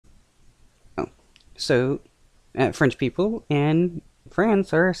So, French people in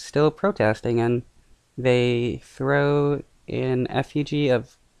France are still protesting, and they throw an effigy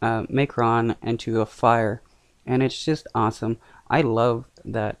of Macron into a fire, and it's just awesome. I love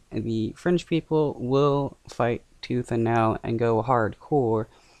that the French people will fight tooth and nail and go hardcore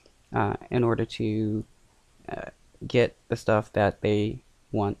in order to get the stuff that they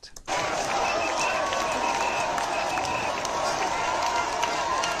want.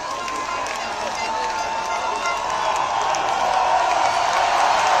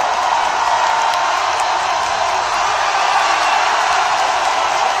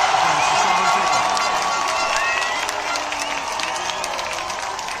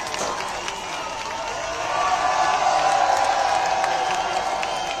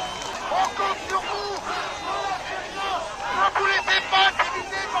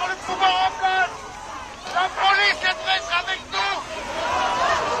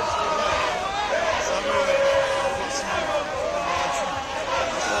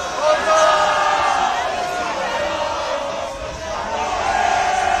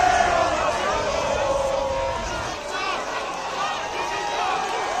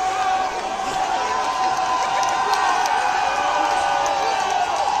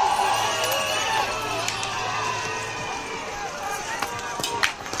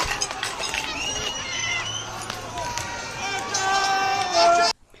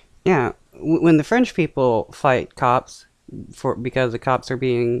 Yeah, when the French people fight cops because the cops are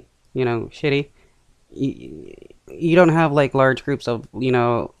being, shitty, you don't have like large groups of,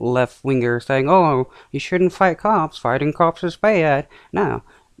 left wingers saying, "Oh, you shouldn't fight cops. Fighting cops is bad." No,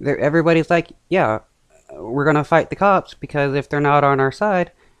 everybody's like, "Yeah, we're gonna fight the cops because if they're not on our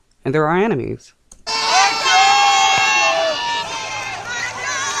side, and they're our enemies."